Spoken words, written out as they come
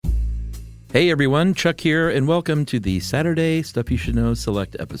Hey everyone, Chuck here, and welcome to the Saturday Stuff You Should Know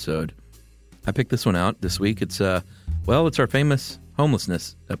Select episode. I picked this one out this week. It's our famous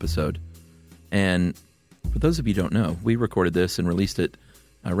homelessness episode. And for those of you who don't know, we recorded this and released it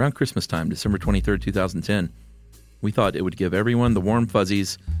around Christmas time, December 23rd, 2010. We thought it would give everyone the warm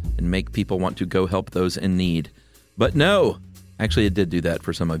fuzzies and make people want to go help those in need. But no! Actually, it did do that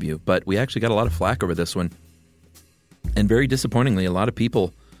for some of you. But we actually got a lot of flack over this one. And very disappointingly, a lot of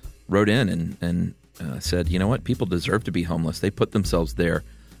people wrote in and said, you know what, people deserve to be homeless. They put themselves there.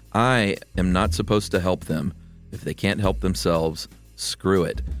 I am not supposed to help them. If they can't help themselves, screw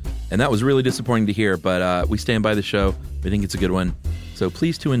it. And that was really disappointing to hear, but we stand by the show. We think it's a good one. So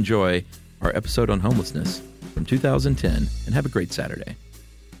please to enjoy our episode on homelessness from 2010, and have a great Saturday.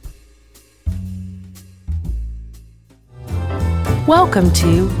 Welcome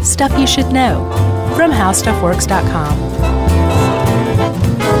to Stuff You Should Know from HowStuffWorks.com.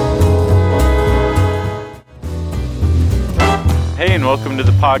 Hey, and welcome to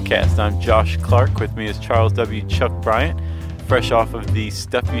the podcast. I'm Josh Clark. With me is Charles W. Chuck Bryant, fresh off of the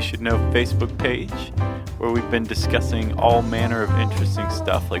Stuff You Should Know Facebook page, where we've been discussing all manner of interesting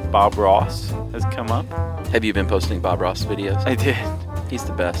stuff, like Bob Ross has come up. Have you been posting Bob Ross videos? I did. He's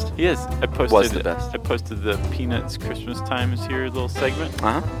the best. He is. Was the best. I posted the Peanuts Christmas Time is Here little segment.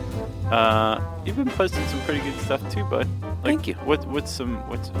 You've been posting some pretty good stuff too, bud. Thank you. What's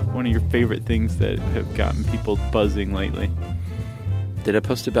one of your favorite things that have gotten people buzzing lately? Did I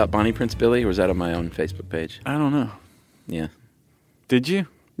post about Bonnie Prince Billy, or was that on my own Facebook page? I don't know. Yeah. Did you?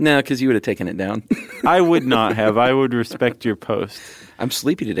 No, because you would have taken it down. I would not have. I would respect your post. I'm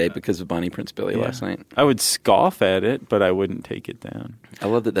sleepy today because of Bonnie Prince Billy last night. I would scoff at it, but I wouldn't take it down. I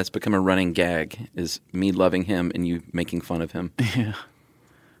love that that's become a running gag, is me loving him and you making fun of him. Yeah.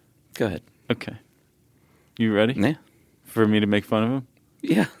 Go ahead. Okay. You ready? Yeah. For me to make fun of him?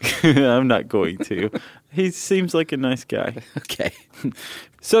 Yeah. I'm not going to. He seems like a nice guy. Okay.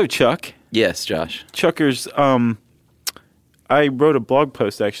 So, Chuck. Yes, Josh. Chuckers, I wrote a blog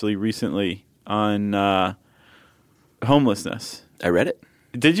post actually recently on homelessness. I read it.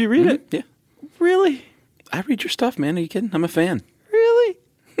 Did you read it? Yeah. Really? I read your stuff, man. Are you kidding? I'm a fan. Really?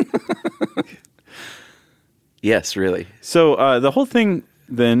 Yes, really. So the whole thing,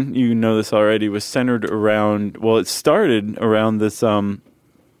 then, you know this already, was centered around, well, it started around this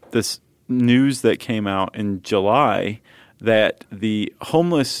this news that came out in July that the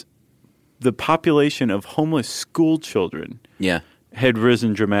population of homeless school children had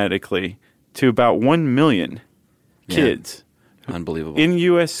risen dramatically to about 1 million kids. Unbelievable. In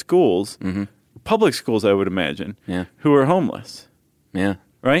U.S. schools, public schools, I would imagine, who are homeless. Yeah.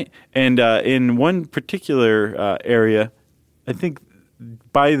 Right? And in one particular area, I think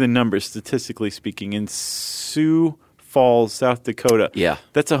by the numbers, statistically speaking, in Sioux Falls, South Dakota,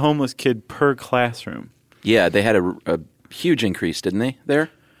 that's a homeless kid per classroom. Yeah, they had a huge increase, didn't they, there?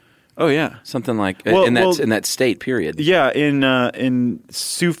 Oh, yeah. Something like in that state, period. Yeah, in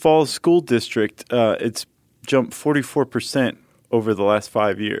Sioux Falls School District, it's jumped 44% over the last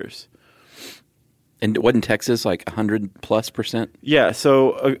 5 years. And wasn't Texas like 100+%? Yeah,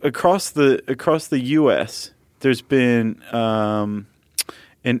 so across the U.S., there's been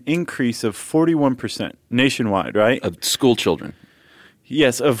an increase of 41% nationwide, right? Of school children.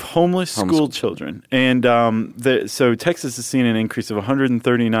 Yes, of homeless school children. And so Texas has seen an increase of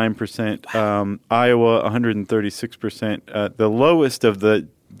 139%, Iowa 136%. The lowest of the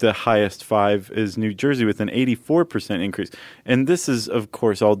highest five is New Jersey with an 84% increase. And this is, of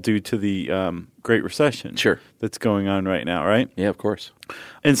course, all due to the Great Recession that's going on right now, right? Yeah, of course.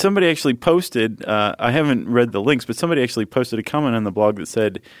 And somebody actually posted, I haven't read the links, but somebody actually posted a comment on the blog that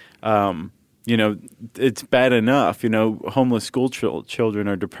said, it's bad enough, homeless school children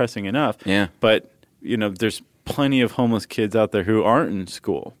are depressing enough. Yeah. But, there's plenty of homeless kids out there who aren't in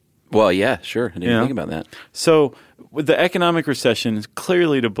school. Well, yeah, sure. I didn't think about that. So the economic recession is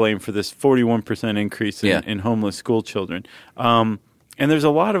clearly to blame for this 41% increase in homeless school children. And there's a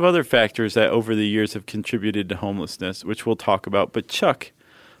lot of other factors that over the years have contributed to homelessness, which we'll talk about. But Chuck,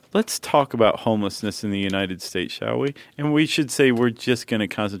 let's talk about homelessness in the United States, shall we? And we should say we're just going to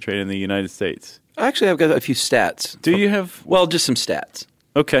concentrate in the United States. Actually, I've got a few stats. Do you have? Well, just some stats.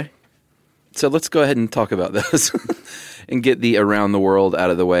 Okay. So let's go ahead and talk about those and get the around the world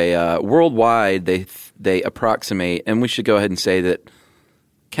out of the way. Worldwide, they approximate, and we should go ahead and say that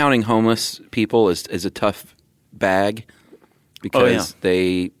counting homeless people is a tough bag. Because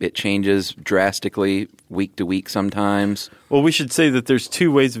it changes drastically week to week sometimes. Well, we should say that there's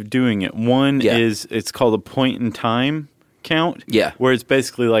two ways of doing it. One is it's called a point in time count. Yeah. Where it's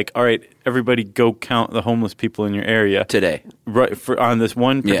basically like, all right, everybody go count the homeless people in your area. Today. Right, on this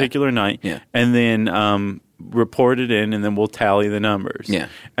one particular night. Yeah. And then report it in, and then we'll tally the numbers. Yeah.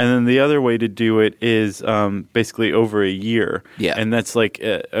 And then the other way to do it is basically over a year. Yeah. And that's like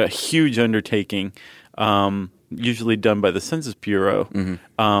a huge undertaking, usually done by the Census Bureau,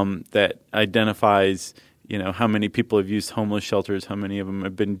 that identifies, how many people have used homeless shelters, how many of them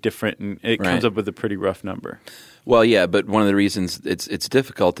have been different, and it comes up with a pretty rough number. Well, yeah, but one of the reasons it's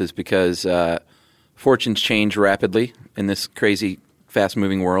difficult is because fortunes change rapidly in this crazy,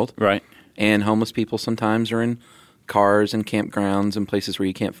 fast-moving world. Right. And homeless people sometimes are in cars and campgrounds and places where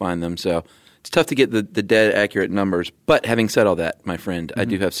you can't find them. So it's tough to get the dead accurate numbers. But having said all that, my friend, I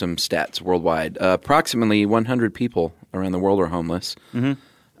do have some stats worldwide. Approximately 100 people around the world are homeless. The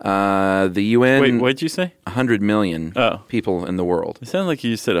UN... Wait, what did you say? 100 million people in the world. It sounded like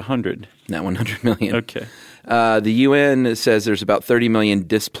you said 100. Not 100 million. Okay. The UN says there's about 30 million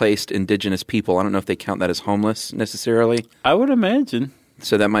displaced indigenous people. I don't know if they count that as homeless necessarily. I would imagine.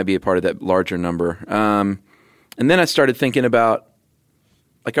 So that might be a part of that larger number. And then I started thinking about,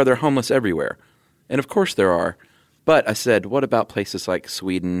 are there homeless everywhere? And of course there are. But I said, what about places like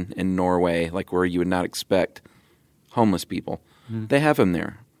Sweden and Norway, where you would not expect homeless people? They have them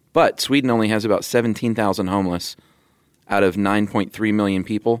there. But Sweden only has about 17,000 homeless out of 9.3 million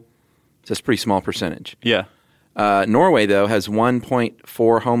people. So that's a pretty small percentage. Yeah. Norway, though, has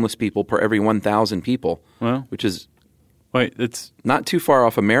 1.4 homeless people per every 1,000 people, which is it's not too far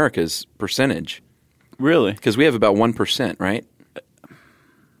off America's percentage. Really? Because we have about 1%, right?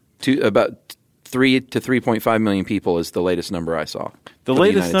 About 3 to 3.5 million people is the latest number I saw. The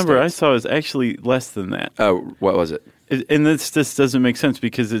latest number I saw is actually less than that. Oh, what was it? And this doesn't make sense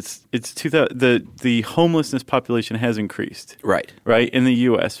because it's 2000. The homelessness population has increased. Right in the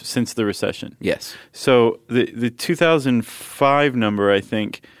U.S. since the recession. Yes. So the 2005 number, I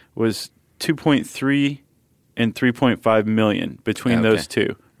think, was 2.3 and 3.5 million between those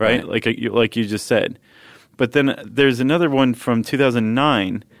two. Right, like you just said. But then there's another one from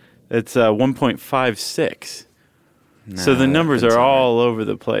 2009 that's 1.56. So the numbers are all over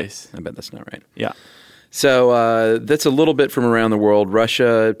the place. I bet that's not right. Yeah. So that's a little bit from around the world.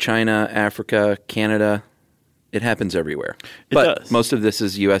 Russia, China, Africa, Canada. It happens everywhere. It does. Most of this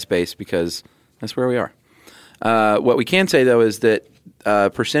is U.S.-based because that's where we are. What we can say, though, is that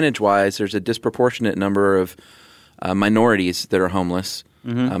percentage-wise, there's a disproportionate number of minorities that are homeless.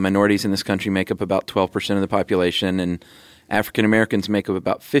 Minorities in this country make up about 12% of the population, and African Americans make up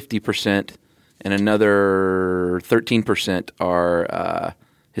about 50%, and another 13% are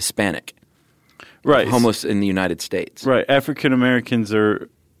Hispanic. Right. Homeless in the United States. Right. African Americans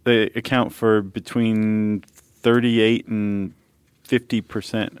they account for between 38 and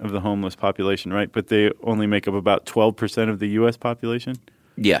 50% of the homeless population, right? But they only make up about 12% of the U.S. population?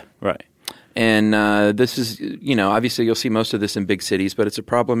 Yeah. Right. And this is, obviously you'll see most of this in big cities, but it's a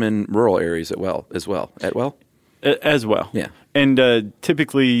problem in rural areas as well. As well? Yeah. And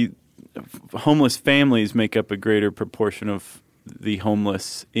typically homeless families make up a greater proportion of the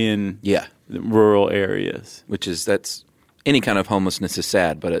homeless in rural areas. That's any kind of homelessness is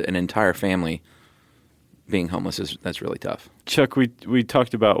sad, but an entire family being homeless that's really tough. Chuck, we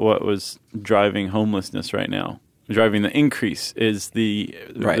talked about what was driving homelessness right now. Driving the increase is the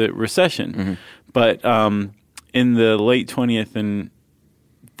recession. But in the late 20th and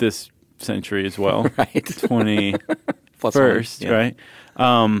this century as well, 21st, right?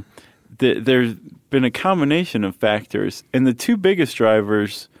 There's been a combination of factors, and the two biggest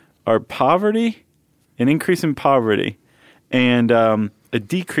drivers are poverty, an increase in poverty, and a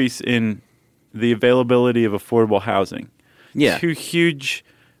decrease in the availability of affordable housing. Yeah. Two huge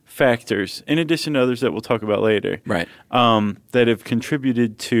factors, in addition to others that we'll talk about later, right? That have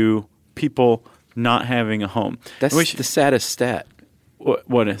contributed to people not having a home. That's the saddest stat.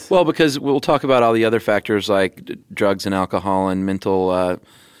 What is? Well, because we'll talk about all the other factors like drugs and alcohol and mental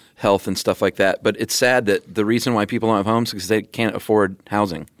health and stuff like that. But it's sad that the reason why people don't have homes is because they can't afford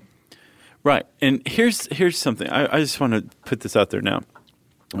housing. Right. And here's something. I just want to put this out there now.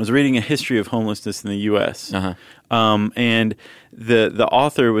 I was reading a history of homelessness in the U.S., and the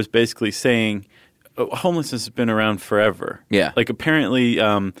author was basically saying homelessness has been around forever. Yeah. Like apparently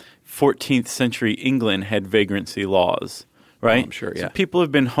 14th century England had vagrancy laws, right? Oh, I'm sure, yeah. So people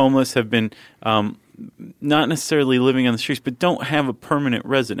have been homeless, have been not necessarily living on the streets, but don't have a permanent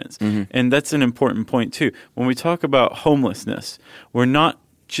residence. And that's an important point, too. When we talk about homelessness, we're not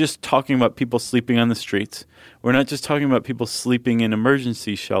just talking about people sleeping on the streets. We're not just talking about people sleeping in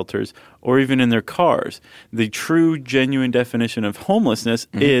emergency shelters or even in their cars. The true, genuine definition of homelessness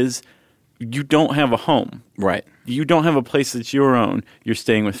is you don't have a home. Right. you don't have a place that's your own. You're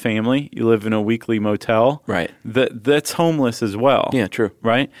staying with family. You live in a weekly motel. Right. That's homeless as well. Yeah, true.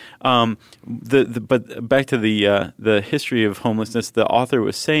 Right. But back to the history of homelessness, the author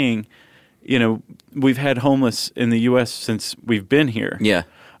was saying, we've had homeless in the U.S. since we've been here. Yeah.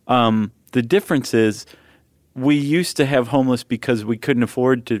 The difference is we used to have homeless because we couldn't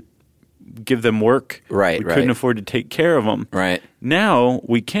afford to give them work. Right. We couldn't afford to take care of them. Right. Now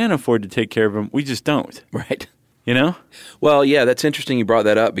we can afford to take care of them. We just don't. Right. Well, yeah, that's interesting you brought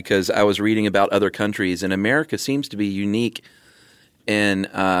that up because I was reading about other countries, and America seems to be unique in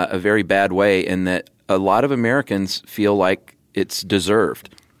a very bad way in that a lot of Americans feel like it's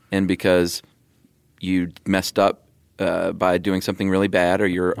deserved. And because you messed up by doing something really bad or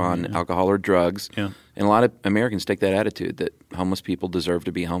you're on alcohol or drugs, and a lot of Americans take that attitude that homeless people deserve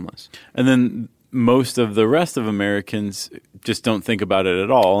to be homeless. And then most of the rest of Americans just don't think about it at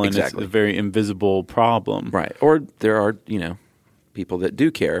all, and Exactly. It's a very invisible problem. Right. Or there are, people that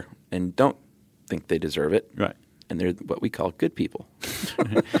do care and don't think they deserve it. Right. And they're what we call good people.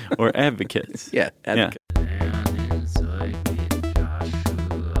 Or advocates. Yeah, advocates.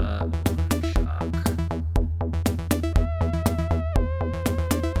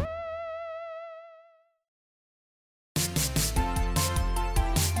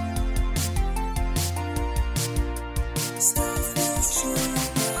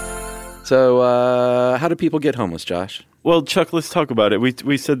 So how do people get homeless, Josh? Well, Chuck, let's talk about it.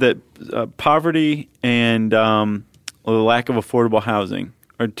 We said that poverty and the lack of affordable housing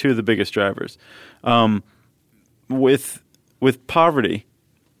are two of the biggest drivers. With poverty,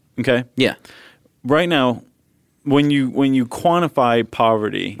 okay? Yeah. Right now, when you quantify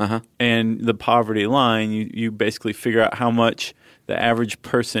poverty and the poverty line, you basically figure out how much the average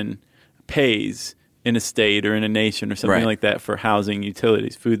person pays in a state or in a nation or something Right. like that for housing,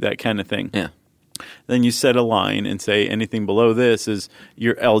 utilities, food, that kind of thing. Yeah. Then you set a line and say anything below this is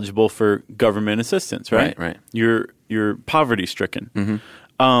you're eligible for government assistance, right? Right. You're poverty stricken.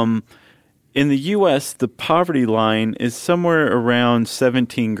 In the U.S., the poverty line is somewhere around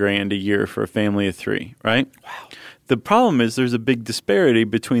 $17,000 a year for a family of three, right? Wow. The problem is there's a big disparity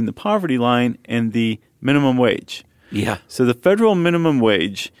between the poverty line and the minimum wage. Yeah. So the federal minimum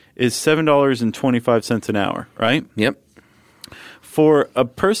wage is $7.25 an hour, right? Yep. For a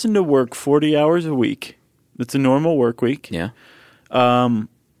person to work 40 hours a week, that's a normal work week. Yeah.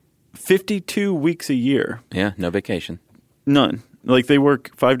 52 weeks a year. Yeah. No vacation. None. Like they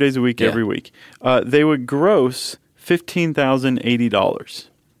work 5 days a week every week. They would gross $15,080.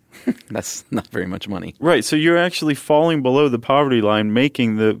 That's not very much money. Right. So you're actually falling below the poverty line,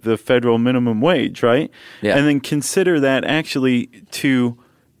 making the federal minimum wage, right? Yeah. And then consider that actually to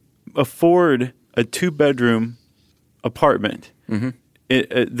afford a 2-bedroom apartment.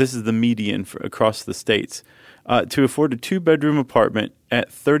 This is the median across the states. To afford a 2-bedroom apartment at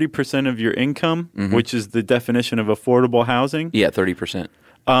 30% of your income, which is the definition of affordable housing. Yeah, 30%.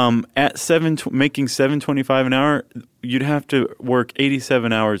 At making $7.25 an hour, you'd have to work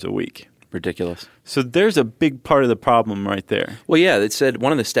 87 hours a week. Ridiculous. So there's a big part of the problem right there. Well, yeah, it said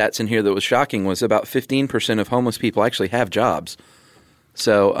one of the stats in here that was shocking was about 15% of homeless people actually have jobs.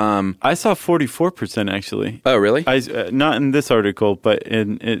 So I saw 44% actually. Oh, really? Not in this article, but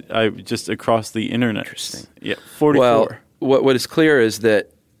I just across the internet. Interesting. Yeah, 44. Well, what is clear is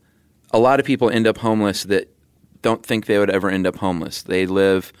that a lot of people end up homeless that don't think they would ever end up homeless. They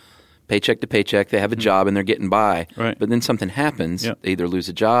live paycheck to paycheck. They have a job and they're getting by. Right. But then something happens. Yep. They either lose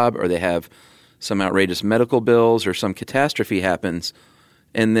a job or they have some outrageous medical bills or some catastrophe happens.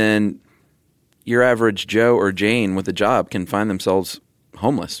 And then your average Joe or Jane with a job can find themselves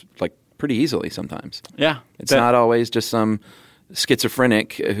homeless, like pretty easily sometimes. Yeah. It's not always just some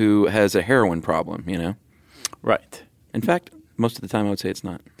schizophrenic who has a heroin problem, Right. In fact, most of the time I would say it's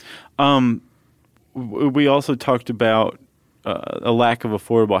not. We also talked about a lack of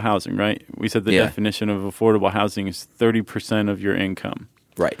affordable housing, right? We said the definition of affordable housing is 30% of your income.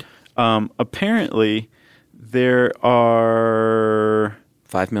 Right. Apparently, there are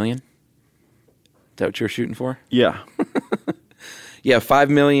 5 million? Is that what you're shooting for? Yeah. Yeah, 5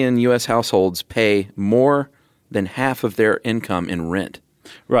 million U.S. households pay more than half of their income in rent.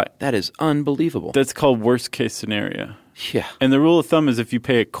 Right. That is unbelievable. That's called worst case scenario. Yeah. And the rule of thumb is if you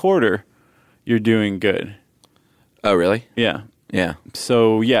pay a quarter, you're doing good. Oh, really? Yeah. Yeah.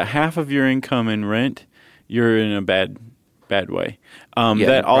 So, half of your income in rent, you're in a bad way. Yeah,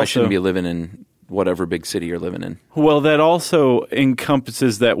 that I also shouldn't be living in whatever big city you're living in. Well, that also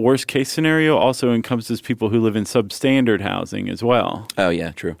encompasses that worst case scenario, also encompasses people who live in substandard housing as well. Oh,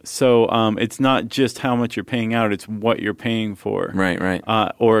 yeah, true. So it's not just how much you're paying out, it's what you're paying for. Right.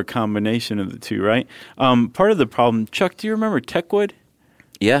 Or a combination of the two, right? Part of the problem, Chuck, do you remember Techwood?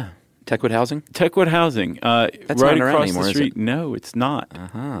 Yeah. Techwood Housing? Techwood Housing. That's right not around across anymore, the is street. it? No, it's not.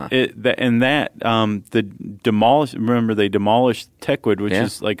 Uh-huh. Remember they demolished Techwood, which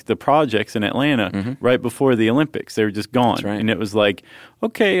is like the projects in Atlanta, right before the Olympics. They were just gone. That's right. And it was like,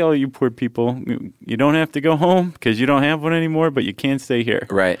 okay, all you poor people, you don't have to go home because you don't have one anymore, but you can stay here.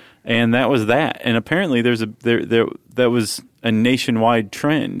 Right. And that was that. And apparently that was a nationwide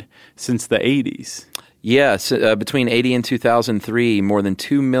trend since the 80s. Yeah, so, between 80 and 2003, more than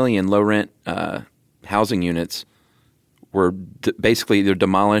 2 million low-rent housing units were basically either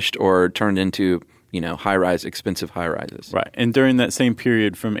demolished or turned into, high-rise, expensive high-rises. Right. And during that same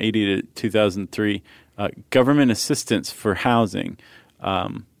period from 80 to 2003, government assistance for housing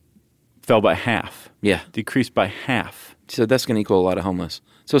fell by half. Yeah. Decreased by half. So that's going to equal a lot of homeless.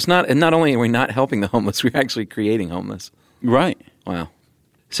 So it's not, and not only are we not helping the homeless, we're actually creating homeless. Right. Wow.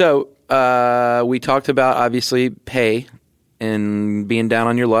 So we talked about, obviously, pay and being down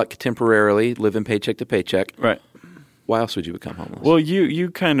on your luck temporarily, living paycheck to paycheck. Right. Why else would you become homeless? Well,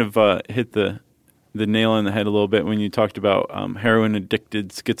 you kind of hit the nail on the head a little bit when you talked about heroin-addicted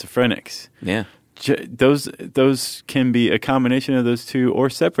schizophrenics. Yeah. Those can be a combination of those two, or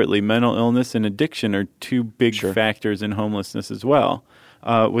separately. Mental illness and addiction are two big factors in homelessness as well.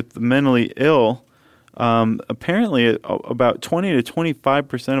 With the mentally ill, apparently about 20 to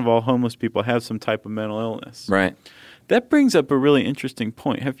 25% of all homeless people have some type of mental illness. Right. That brings up a really interesting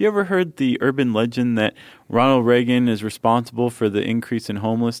point. Have you ever heard the urban legend that Ronald Reagan is responsible for the increase in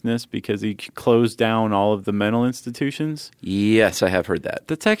homelessness because he closed down all of the mental institutions? Yes, I have heard that.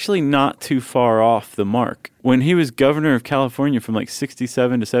 That's actually not too far off the mark. When he was governor of California from like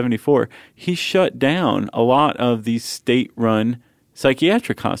 67 to 74, he shut down a lot of these state-run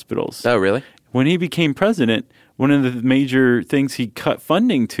psychiatric hospitals. Oh, really? When he became president, one of the major things he cut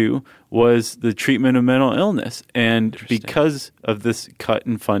funding to was the treatment of mental illness. And because of this cut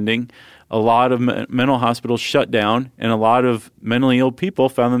in funding, a lot of mental hospitals shut down, and a lot of mentally ill people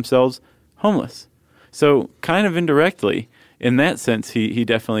found themselves homeless. So kind of indirectly, in that sense, he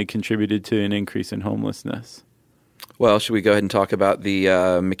definitely contributed to an increase in homelessness. Well, should we go ahead and talk about the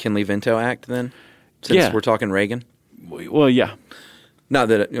McKinley-Vento Act then? Since we're talking Reagan? Well, yeah. Not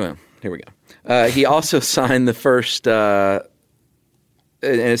that, here we go. He also signed the first, and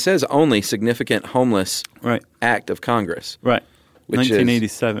it says only significant homeless act of Congress. Right. Which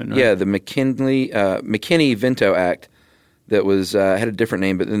 1987, is, right? Yeah, the McKinney-Vento Act that was had a different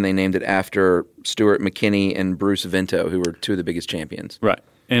name, but then they named it after Stuart McKinney and Bruce Vento, who were two of the biggest champions. Right.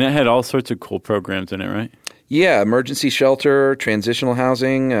 And it had all sorts of cool programs in it, right? Yeah, emergency shelter, transitional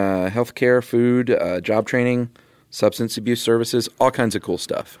housing, healthcare, food, job training, substance abuse services, all kinds of cool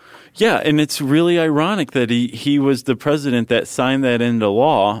stuff. Yeah, and it's really ironic that he was the president that signed that into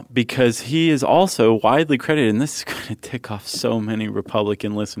law, because he is also widely credited, and this is going to tick off so many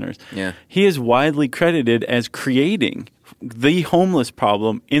Republican listeners. Yeah. He is widely credited as creating the homeless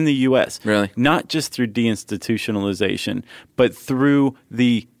problem in the U.S. Really? Not just through deinstitutionalization, but through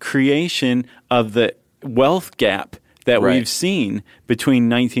the creation of the wealth gap that we've seen between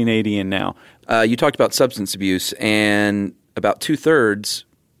 1980 and now. You talked about substance abuse, and about 2/3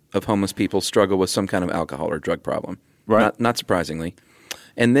 of homeless people struggle with some kind of alcohol or drug problem. Right. Not surprisingly.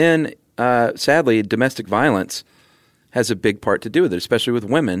 And then, sadly, domestic violence has a big part to do with it, especially with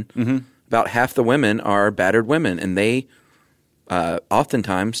women. Mm-hmm. About half the women are battered women, and they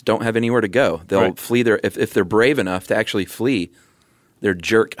oftentimes don't have anywhere to go. They'll flee if they're brave enough to actually flee their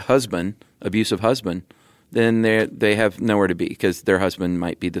jerk husband, abusive husband, then they have nowhere to be because their husband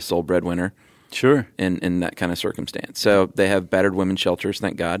might be the sole breadwinner. Sure. In that kind of circumstance. So they have battered women shelters,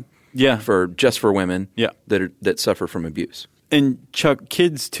 thank God. Yeah. Just for women yeah. that suffer from abuse. And Chuck,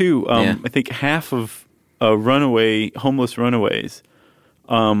 kids too. I think half of homeless runaways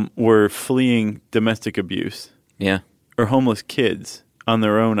were fleeing domestic abuse. Yeah. Or homeless kids on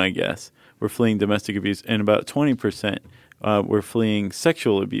their own, I guess, were fleeing domestic abuse. And about 20% were fleeing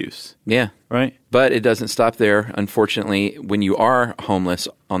sexual abuse. Yeah. Right? But it doesn't stop there. Unfortunately, when you are homeless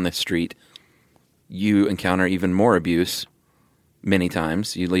on the street, you encounter even more abuse many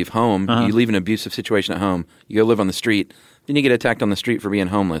times. You leave home, you leave an abusive situation at home, you go live on the street, then you get attacked on the street for being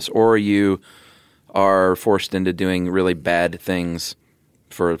homeless, or you are forced into doing really bad things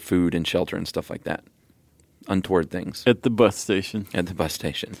for food and shelter and stuff like that. Untoward things. At the bus station.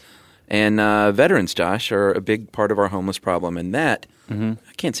 And veterans, Josh, are a big part of our homeless problem. And that, I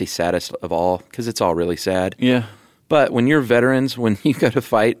can't say saddest of all because it's all really sad. Yeah. But when you're veterans, when you go to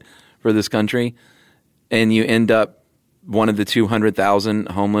fight for this country and you end up one of the 200,000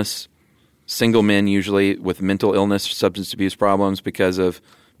 homeless single men, usually with mental illness, substance abuse problems because of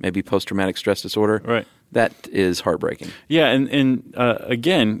maybe post-traumatic stress disorder, right? That is heartbreaking. Yeah, and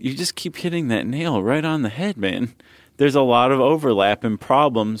again, you just keep hitting that nail right on the head, man. There's a lot of overlap in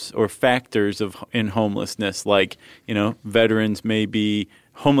problems or factors in homelessness, like, homeless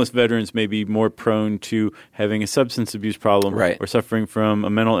veterans may be more prone to having a substance abuse problem, right, or suffering from a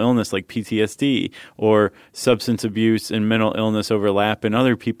mental illness like PTSD, or substance abuse and mental illness overlap in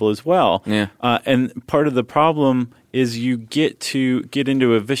other people as well. Yeah. And part of the problem is you get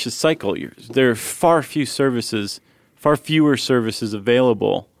into a vicious cycle. There are far fewer services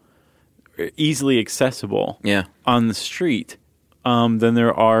available, easily accessible on the street than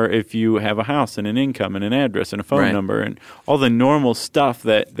there are if you have a house and an income and an address and a phone number and all the normal stuff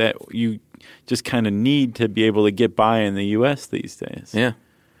that you just kind of need to be able to get by in the U.S. these days. Yeah.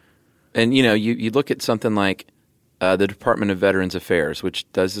 And, you look at something like the Department of Veterans Affairs,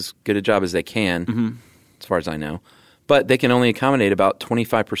 which does as good a job as they can, as far as I know. But they can only accommodate about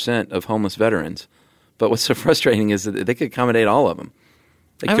 25% of homeless veterans. But what's so frustrating is that they could accommodate all of them.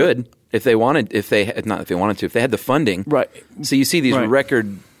 They could if they wanted, if they had the funding. Right. So you see these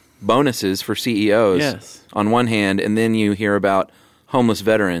record bonuses for CEOs on one hand, and then you hear about homeless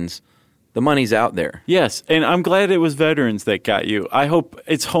veterans. The money's out there. Yes, and I'm glad it was veterans that got you. I hope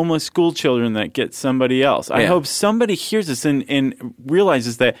it's homeless school children that get somebody else. I hope somebody hears this and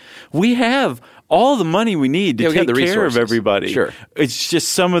realizes that we have all the money we need to take care of everybody. Sure. It's just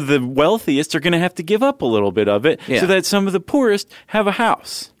some of the wealthiest are going to have to give up a little bit of it so that some of the poorest have a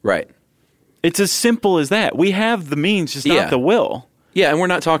house. Right. It's as simple as that. We have the means, just not the will. Yeah, and we're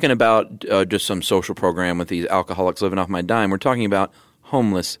not talking about just some social program with these alcoholics living off my dime. We're talking about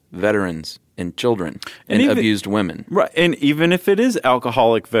homeless veterans and children and abused women. Right. And even if it is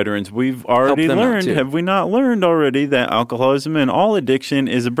alcoholic veterans, we've already learned, have we not learned already, that alcoholism and all addiction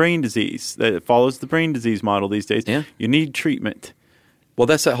is a brain disease, that it follows the brain disease model these days. Yeah. You need treatment. Well,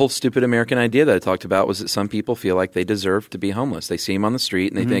 that's that whole stupid American idea that I talked about, was that some people feel like they deserve to be homeless. They see them on the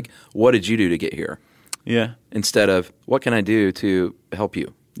street and they think, what did you do to get here? Yeah. Instead of, what can I do to help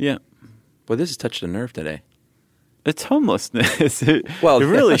you? Yeah. Well, this has touched a nerve today. It's homelessness. It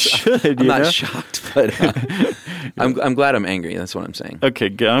really should. I'm not shocked, but I'm glad I'm angry. That's what I'm saying.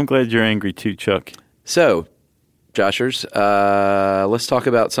 Okay, I'm glad you're angry too, Chuck. So, Joshers, let's talk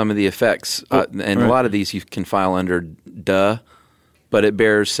about some of the effects. A lot of these you can file under duh, but it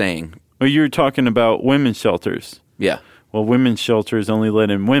bears saying. Well, you were talking about women's shelters. Yeah. Well, women's shelters only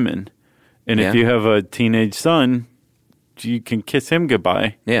let in women. And if you have a teenage son, you can kiss him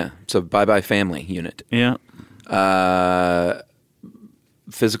goodbye. Yeah. So bye-bye family unit. Yeah.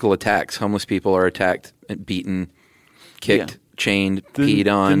 Physical attacks. Homeless people are attacked, beaten, kicked, chained,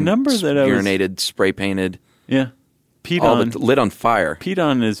 peed on, urinated, spray painted. Yeah. Peed on. Lit on fire. Peed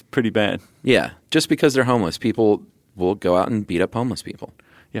on is pretty bad. Yeah. Just because they're homeless, people will go out and beat up homeless people.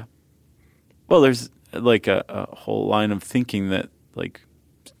 Yeah. Well, there's like a whole line of thinking that like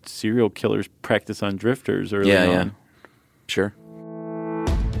serial killers practice on drifters early on. Yeah. Sure.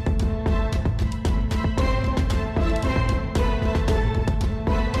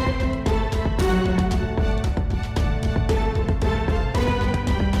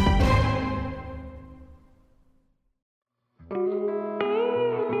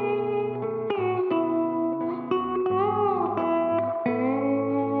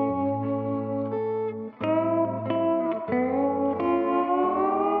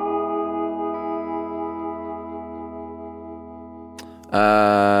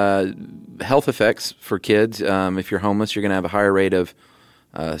 Health effects for kids. If you're homeless, you're going to have a higher rate of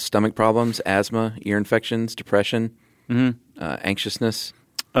stomach problems, asthma, ear infections, depression, anxiousness.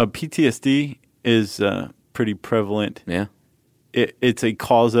 PTSD is pretty prevalent. Yeah. It's a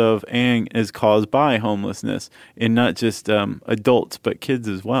cause of and is caused by homelessness, and not just adults, but kids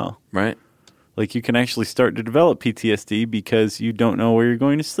as well. Right. Like you can actually start to develop PTSD because you don't know where you're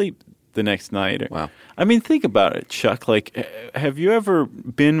going to sleep the next night. Wow. I mean, think about it, Chuck. Like, have you ever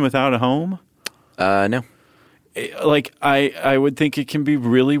been without a home? No. Like, I would think it can be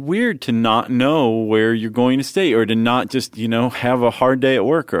really weird to not know where you're going to stay, or to not just, have a hard day at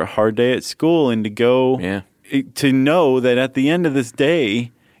work or a hard day at school, and to go to know that at the end of this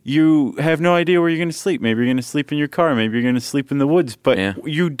day, you have no idea where you're going to sleep. Maybe you're going to sleep in your car. Maybe you're going to sleep in the woods. But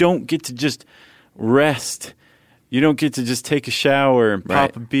you don't get to just rest You don't get to just take a shower and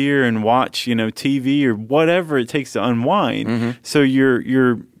pop a beer and watch, TV or whatever it takes to unwind. Mm-hmm. So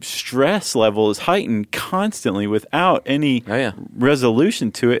your stress level is heightened constantly without any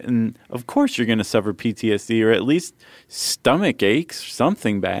resolution to it. And, of course, you're going to suffer PTSD or at least stomach aches,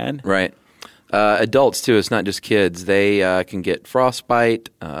 something bad. Right. Adults, too. It's not just kids. They can get frostbite,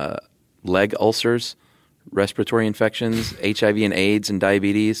 leg ulcers, respiratory infections, HIV and AIDS and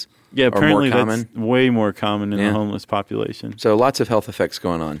diabetes. Yeah, apparently are more common. That's way more common in the homeless population. So lots of health effects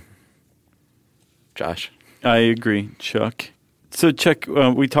going on. Josh? I agree, Chuck. So, Chuck,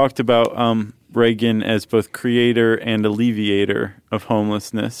 we talked about Reagan as both creator and alleviator of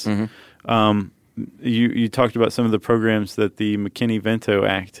homelessness. Mm-hmm. You talked about some of the programs that the McKinney-Vento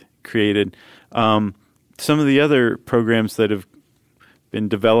Act created. Some of the other programs that have been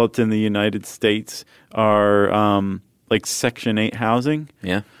developed in the United States are like Section 8 housing.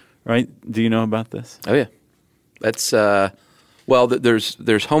 Yeah. Right? Do you know about this? Oh, yeah. That's,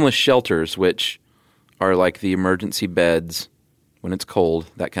 there's homeless shelters, which are like the emergency beds when it's cold,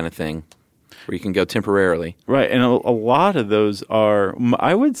 that kind of thing, where you can go temporarily. Right. And a lot of those are,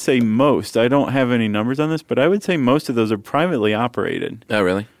 I would say most, I don't have any numbers on this, but I would say most of those are privately operated. Oh,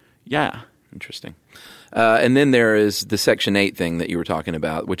 really? Yeah. Interesting. And then there is the Section 8 thing that you were talking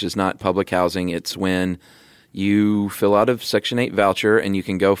about, which is not public housing. It's when you fill out a Section 8 voucher and you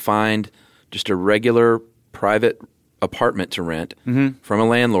can go find just a regular private apartment to rent from a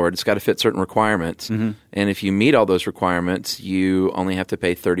landlord. It's got to fit certain requirements. Mm-hmm. And if you meet all those requirements, you only have to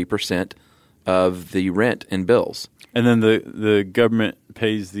pay 30% of the rent and bills. And then the government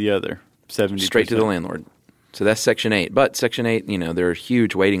pays the other 70%. Straight to the landlord. So that's Section 8. But Section 8, there are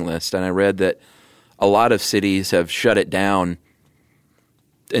huge waiting lists. And I read that a lot of cities have shut it down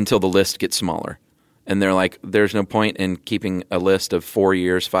until the list gets smaller. And they're like, there's no point in keeping a list of 4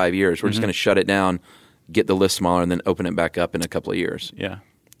 years, 5 years. We're just going to shut it down, get the list smaller, and then open it back up in a couple of years. Yeah.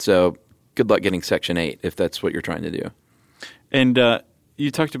 So good luck getting Section 8 if that's what you're trying to do. And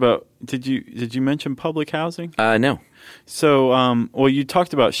you talked about, did you mention public housing? No. So, you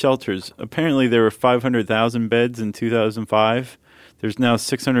talked about shelters. Apparently there were 500,000 beds in 2005. There's now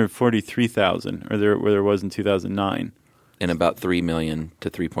 643,000, or there was in 2009. And about 3 million to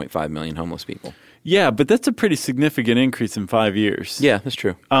 3.5 million homeless people. Yeah, but that's a pretty significant increase in 5 years. Yeah, that's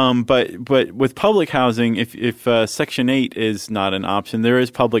true. But with public housing, if Section 8 is not an option, there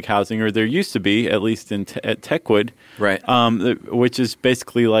is public housing, or there used to be, at least at Techwood, right? Which is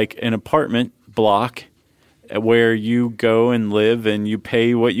basically like an apartment block where you go and live and you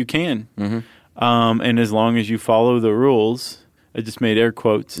pay what you can. Mm-hmm. And as long as you follow the rules, I just made air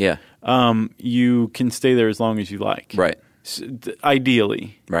quotes, you can stay there as long as you like. Right.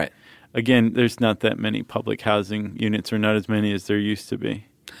 Ideally. Right. Again, there's not that many public housing units, or not as many as there used to be.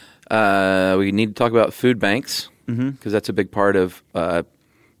 We need to talk about food banks, because that's a big part of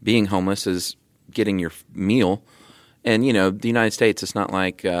being homeless, is getting your meal. And, the United States, it's not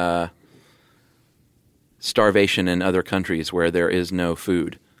like starvation in other countries where there is no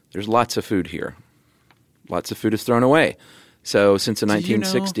food. There's lots of food here. Lots of food is thrown away. So since the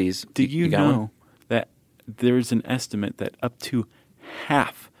 1960s... Do you know that there's an estimate that up to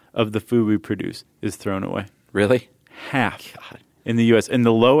half of the food we produce is thrown away? Really? Half. God. In the U.S. And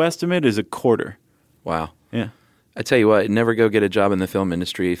the low estimate is a quarter. Wow. Yeah. I tell you what, never go get a job in the film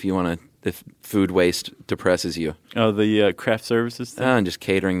industry if food waste depresses you. Oh, the craft services thing? And just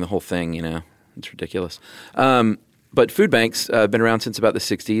catering the whole thing, It's ridiculous. But food banks have been around since about the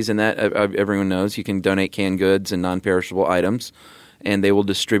 60s, and that everyone knows. You can donate canned goods and non-perishable items, and they will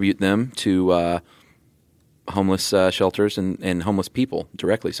distribute them to homeless shelters and homeless people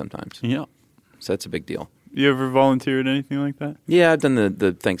directly sometimes. Yeah. So that's a big deal. You ever volunteered anything like that? Yeah, I've done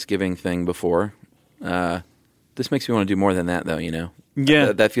the Thanksgiving thing before. This makes me want to do more than that, though,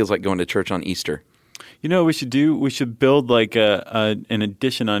 Yeah. That feels like going to church on Easter. You know what we should do? We should build like an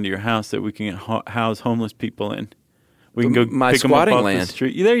addition onto your house that we can house homeless people in. We can go my pick them up squatting off land. the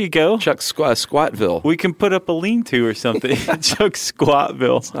street. There you go. Chuck's Squatville. We can put up a lean-to or something. Chuck's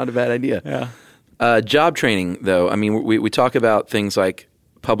Squatville. It's not a bad idea. Yeah. Job training, though. I mean, we talk about things like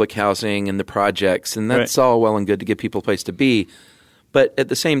public housing and the projects, and that's all well and good to give people a place to be. But at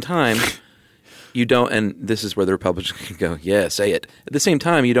the same time, you don't, and this is where the Republicans can go, yeah, say it. At the same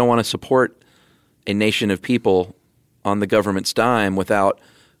time, you don't want to support a nation of people on the government's dime without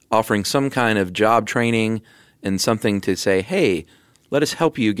offering some kind of job training and something to say, hey, let us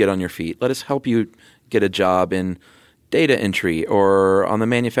help you get on your feet. Let us help you get a job in data entry or on the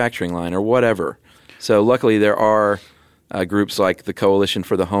manufacturing line or whatever. So luckily there are groups like the Coalition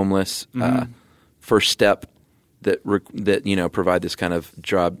for the Homeless, First Step, that provide this kind of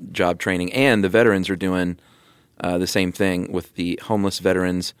job training. And the veterans are doing the same thing with the Homeless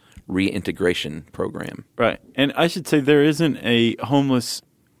Veterans Reintegration Program. Right. And I should say there isn't a homeless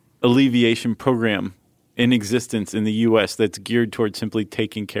alleviation program in existence in the U.S. that's geared toward simply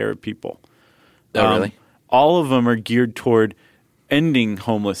taking care of people. Oh, really? All of them are geared toward ending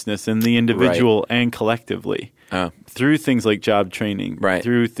homelessness in the individual and collectively through things like job training,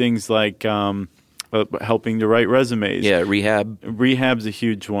 through things like helping to write resumes. Yeah, rehab. Rehab's a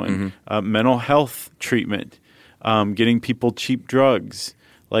huge one. Mental health treatment, getting people cheap drugs,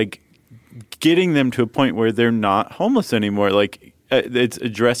 like getting them to a point where they're not homeless anymore. Like it's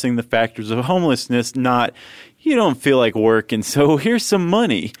addressing the factors of homelessness, not you don't feel like work, and so here's some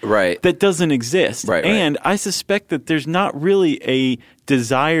money. Right. That doesn't exist. Right. And I suspect that there's not really a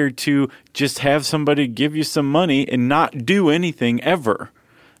desire to just have somebody give you some money and not do anything ever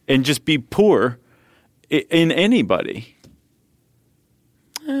and just be poor in anybody.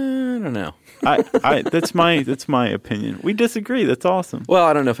 I don't know. That's my opinion. We disagree. That's awesome. Well,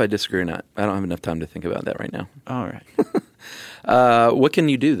 I don't know if I disagree or not. I don't have enough time to think about that right now. All right. What can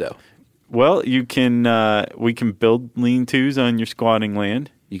you do, though? Well, you can. We can build lean-tos on your squatting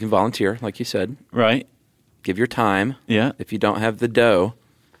land. You can volunteer, like you said. Right. Give your time. Yeah. If you don't have the dough,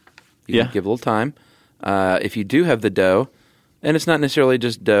 you can give a little time. If you do have the dough, and it's not necessarily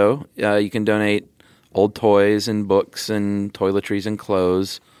just dough, you can donate old toys and books and toiletries and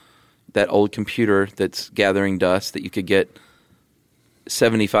clothes. That old computer that's gathering dust that you could get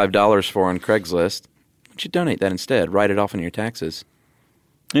 $75 for on Craigslist, you should donate that instead. Write it off on your taxes.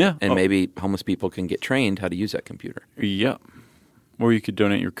 Yeah. And maybe homeless people can get trained how to use that computer. Yeah. Or you could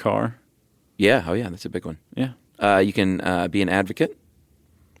donate your car. Yeah. Oh, yeah. That's a big one. Yeah. You can be an advocate,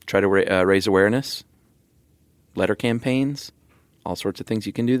 try to raise awareness, letter campaigns, all sorts of things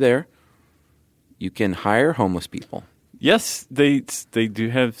you can do there. You can hire homeless people. Yes, they do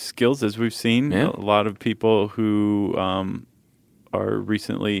have skills, as we've seen. Yeah. A lot of people who are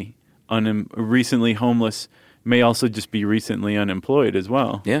recently homeless may also just be recently unemployed as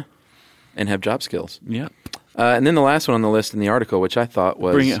well. Yeah, and have job skills. Yeah. And then the last one on the list in the article, which I thought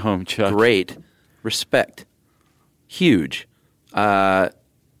was bring it home, Chuck. Great. Respect. Huge. When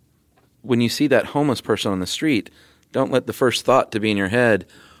you see that homeless person on the street, don't let the first thought to be in your head,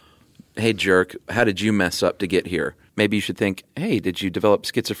 hey, jerk, how did you mess up to get here? Maybe you should think, hey, did you develop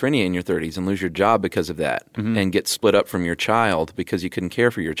schizophrenia in your 30s and lose your job because of that and get split up from your child because you couldn't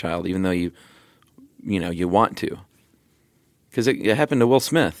care for your child even though you want to? Because it happened to Will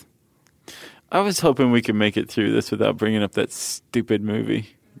Smith. I was hoping we could make it through this without bringing up that stupid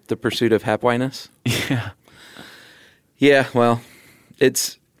movie. The Pursuit of Happiness? Yeah. Yeah, well,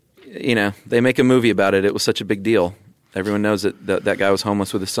 it's, they make a movie about it. It was such a big deal. Everyone knows that guy was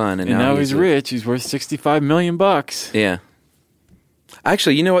homeless with his son. And now he's rich. He's worth $65 million. Yeah.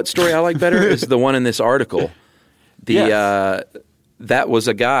 Actually, you know what story I like better is the one in this article. That was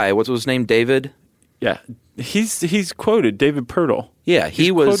a guy. What was his name? David? Yeah. He's quoted, David Pirtle. Yeah,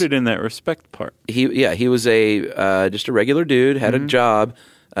 he's was quoted in that respect part. He was just a regular dude, had a job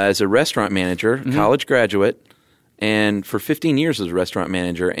as a restaurant manager, college graduate, and for 15 years was a restaurant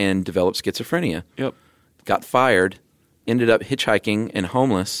manager and developed schizophrenia. Yep. Got fired, ended up hitchhiking and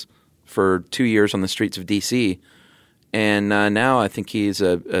homeless for 2 years on the streets of D.C., and now I think he's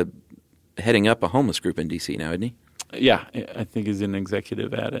heading up a homeless group in D.C. now, isn't he? Yeah, I think he's an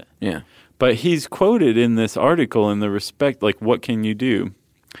executive at it. Yeah. But he's quoted in this article in the respect, like, what can you do?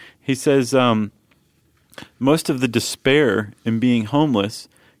 He says, most of the despair in being homeless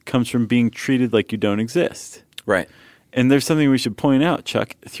comes from being treated like you don't exist. Right. And there's something we should point out,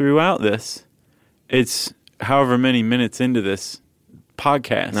 Chuck. Throughout this, it's however many minutes into this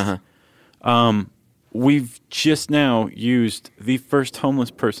podcast, we've just now used the first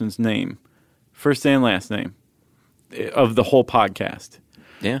homeless person's name, first and last name, of the whole podcast.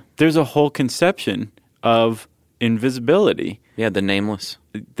 Yeah. There's a whole conception of invisibility. Yeah, the nameless.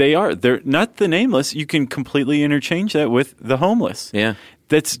 They're not the nameless. You can completely interchange that with the homeless. Yeah.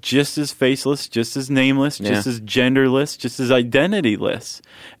 That's just as faceless, just as nameless, just as genderless, just as identityless.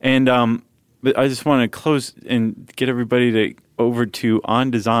 And but I just want to close and get everybody over to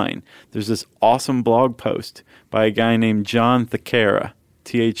On Design. There's this awesome blog post by a guy named John Thackara,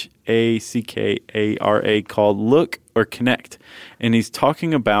 Thackara, called Look or Connect. And he's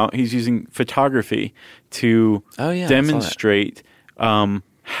talking about, he's using photography to demonstrate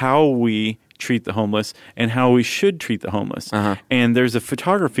how we treat the homeless and how we should treat the homeless. And there's a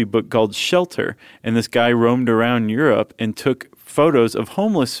photography book called Shelter. And this guy roamed around Europe and took photos of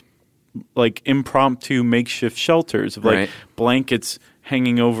homeless, like impromptu makeshift shelters of like blankets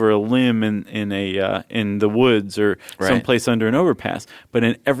hanging over a limb in the woods or someplace under an overpass. But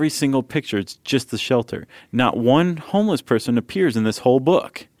in every single picture, it's just the shelter. Not one homeless person appears in this whole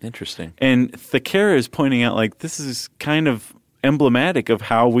book. Interesting. And Thakera is pointing out, like, this is kind of emblematic of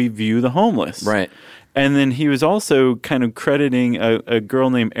how we view the homeless. Right. And then he was also kind of crediting a girl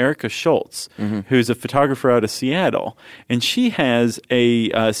named Erica Schultz, who's a photographer out of Seattle. And she has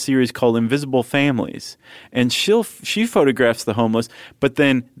a series called Invisible Families. And she photographs the homeless, but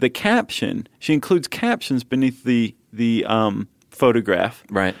then the caption, she includes captions beneath the photograph.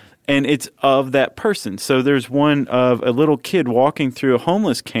 Right. And it's of that person. So there's one of a little kid walking through a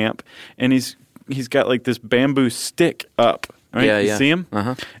homeless camp, and he's got like this bamboo stick up. Right? Yeah, you see him?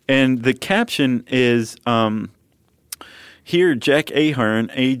 Uh-huh. And the caption is, here Jack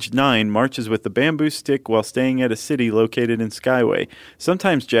Ahern, age 9, marches with the bamboo stick while staying at a city located in Skyway.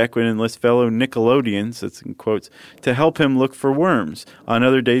 Sometimes Jack would enlist fellow Nickelodeons, that's in quotes, to help him look for worms. On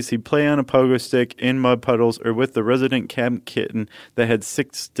other days, he'd play on a pogo stick, in mud puddles, or with the resident camp kitten that had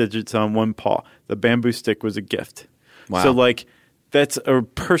 6 digits on one paw. The bamboo stick was a gift. Wow. So, like, that's a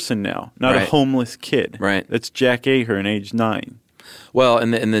person now, not a homeless kid. Right. That's Jack Ahern, age 9. Well,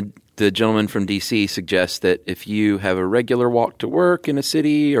 and the gentleman from D.C. suggests that if you have a regular walk to work in a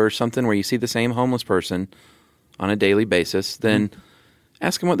city or something where you see the same homeless person on a daily basis, then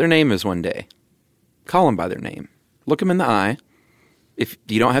ask them what their name is one day. Call them by their name. Look them in the eye. If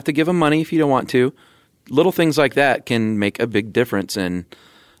you don't have to give them money if you don't want to. Little things like that can make a big difference in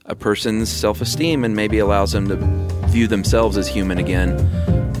a person's self-esteem and maybe allows them to view themselves as human again.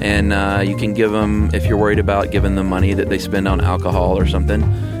 And you can give them, if you're worried about giving them money that they spend on alcohol or something,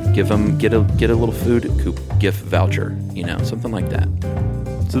 get a little food gift voucher, something like that.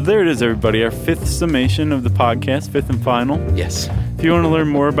 So there it is, everybody, our 5th summation of the podcast, 5th and final. Yes. If you want to learn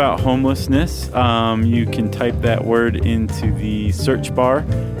more about homelessness, you can type that word into the search bar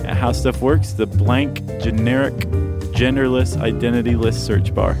at How Stuff Works, the blank, generic, genderless, identityless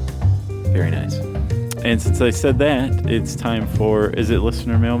search bar. Very nice. And since I said that, it's time for, is it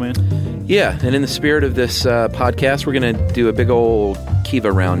Listener Mailman? Yeah, and in the spirit of this podcast, we're going to do a big old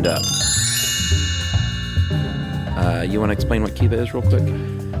Kiva roundup. You want to explain what Kiva is real quick?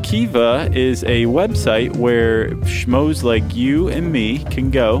 Kiva is a website where schmoes like you and me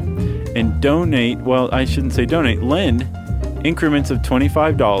can go and donate, well, I shouldn't say donate, lend increments of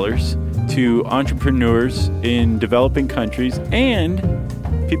 $25 to entrepreneurs in developing countries and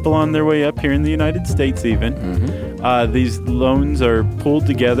people on their way up here in the United States even. Mm-hmm. These loans are pooled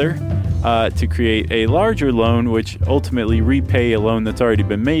together to create a larger loan, which ultimately repay a loan that's already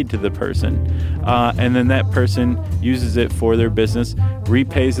been made to the person. And then that person uses it for their business,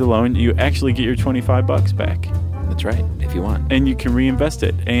 repays the loan. You actually get your $25 back. That's right, if you want. And you can reinvest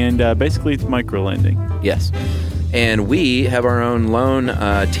it. And basically it's micro-lending. Yes. And we have our own loan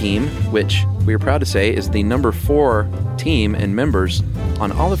team, which we are proud to say is the number 4 team and members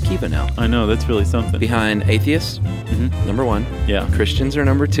on all of Kiva now. I know, that's really something. Behind atheists, number 1. Yeah. Christians are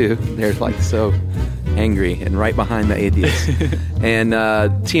number 2. They're like so angry and right behind the atheists. And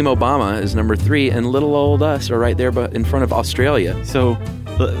Team Obama is number 3, and little old us are right there in front of Australia. So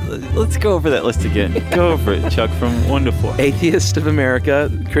let's go over that list again. Go over it, Chuck, from 1 to 4. Atheist of America,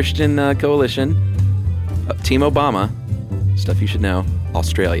 Christian Coalition, Team Obama, stuff you should know,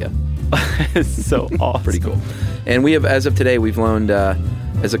 Australia. It's so awesome. Pretty cool. And we have, as of today, we've loaned,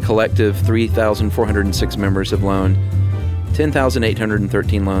 as a collective, 3,406 members have loaned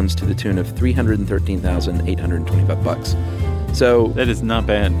 10,813 loans to the tune of $313,825. So that is not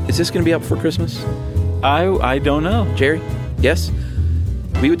bad. Is this going to be up for Christmas? I don't know. Jerry? Yes?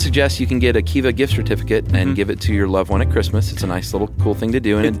 We would suggest you can get a Kiva gift certificate and give it to your loved one at Christmas. It's a nice little cool thing to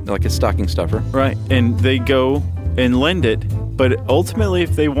do, and like a stocking stuffer. Right. And they go and lend it, but ultimately,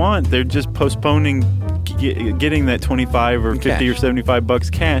 if they want, they're just postponing getting that $25 or $50 or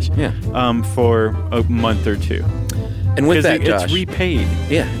 $75 cash for a month or 2. And with that, Josh, it's repaid.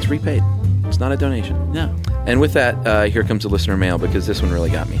 Yeah, it's repaid. It's not a donation. No. And with that, here comes a listener mail, because this one really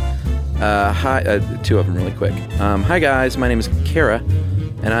got me. Hi, 2 of them really quick. Hi, guys. My name is Kara,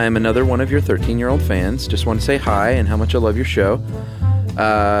 and I am another one of your 13-year-old fans. Just want to say hi and how much I love your show.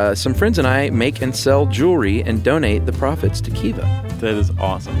 Some friends and I make and sell jewelry and donate the profits to Kiva. That is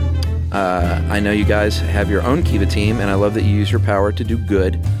awesome. I know you guys have your own Kiva team, and I love that you use your power to do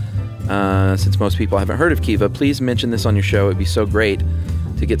good. Since most people haven't heard of Kiva, please mention this on your show. It'd be so great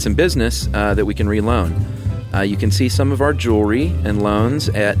to get some business that we can reloan. You can see some of our jewelry and loans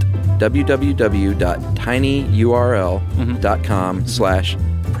at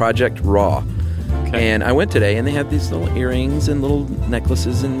www.tinyurl.com/Project Raw. Okay. And I went today, and they have these little earrings and little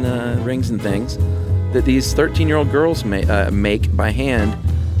necklaces and rings and things. that these 13-year-old girls make by hand,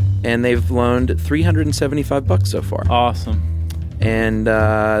 and they've loaned $375 so far. Awesome. And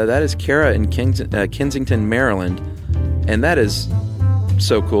that is Kara in Kensington, Maryland. And that is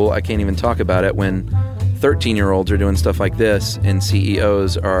so cool. I can't even talk about it when 13-year-olds are doing stuff like this and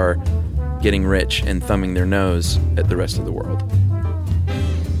CEOs are getting rich and thumbing their nose at the rest of the world.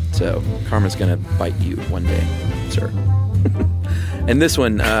 So karma's going to bite you one day, sir. And this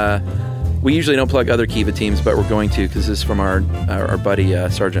one, we usually don't plug other Kiva teams, but we're going to because this is from our buddy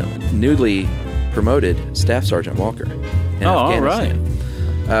Sergeant, newly promoted Staff Sergeant Walker in Afghanistan. All right.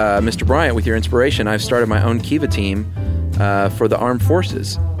 Mr. Bryant, with your inspiration, I've started my own Kiva team for the armed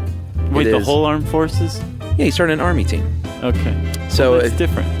forces. Wait, the whole armed forces? Yeah, he started an army team. Okay. So it's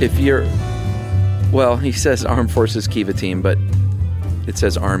different. If you're, well, he says armed forces Kiva team, but it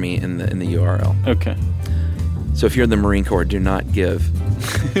says army in the URL. Okay. So if you're in the Marine Corps, do not give.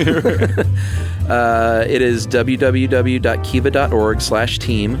 It is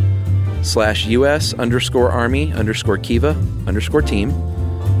www.kiva.org/team/US_Army_Kiva_team.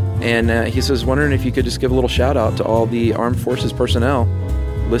 And he says, wondering if you could just give a little shout out to all the armed forces personnel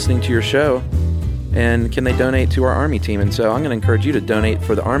listening to your show, and can they donate to our Army team? And so I'm going to encourage you to donate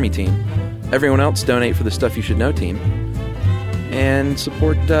for the Army team. Everyone else donate for the Stuff You Should Know team. And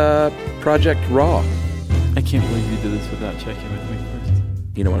support Project Raw. I can't believe you did this without checking with me first.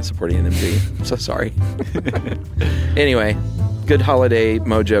 You don't want to support ENMD. I'm so sorry. Anyway, good holiday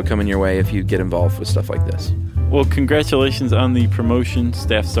mojo coming your way if you get involved with stuff like this. Well, congratulations on the promotion,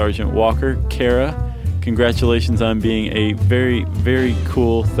 Staff Sergeant Walker. Kara, congratulations on being a very, very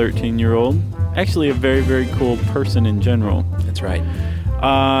cool 13-year-old. Actually, a very, very cool person in general. That's right.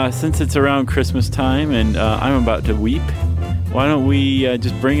 Since it's around Christmas time and I'm about to weep, why don't we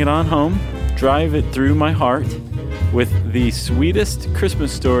just bring it on home, drive it through my heart with the sweetest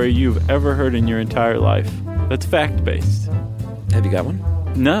Christmas story you've ever heard in your entire life. That's fact-based. Have you got one?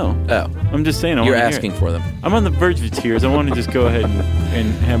 No. Oh. I'm just saying. You're asking for them. I'm on the verge of tears. I want to just go ahead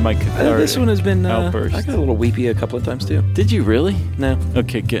and have my cathartic This one has been outburst. I got a little weepy a couple of times too. Did you really? No.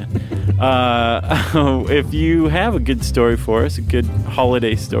 Okay, good. If you have a good story for us, a good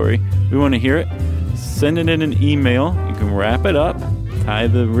holiday story, we want to hear it. Send it in an email. You can wrap it up, tie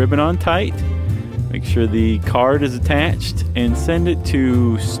the ribbon on tight, make sure the card is attached, and send it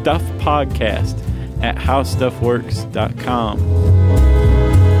to stuffpodcast@howstuffworks.com.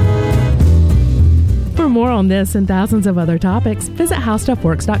 For more on this and thousands of other topics, visit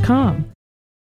howstuffworks.com.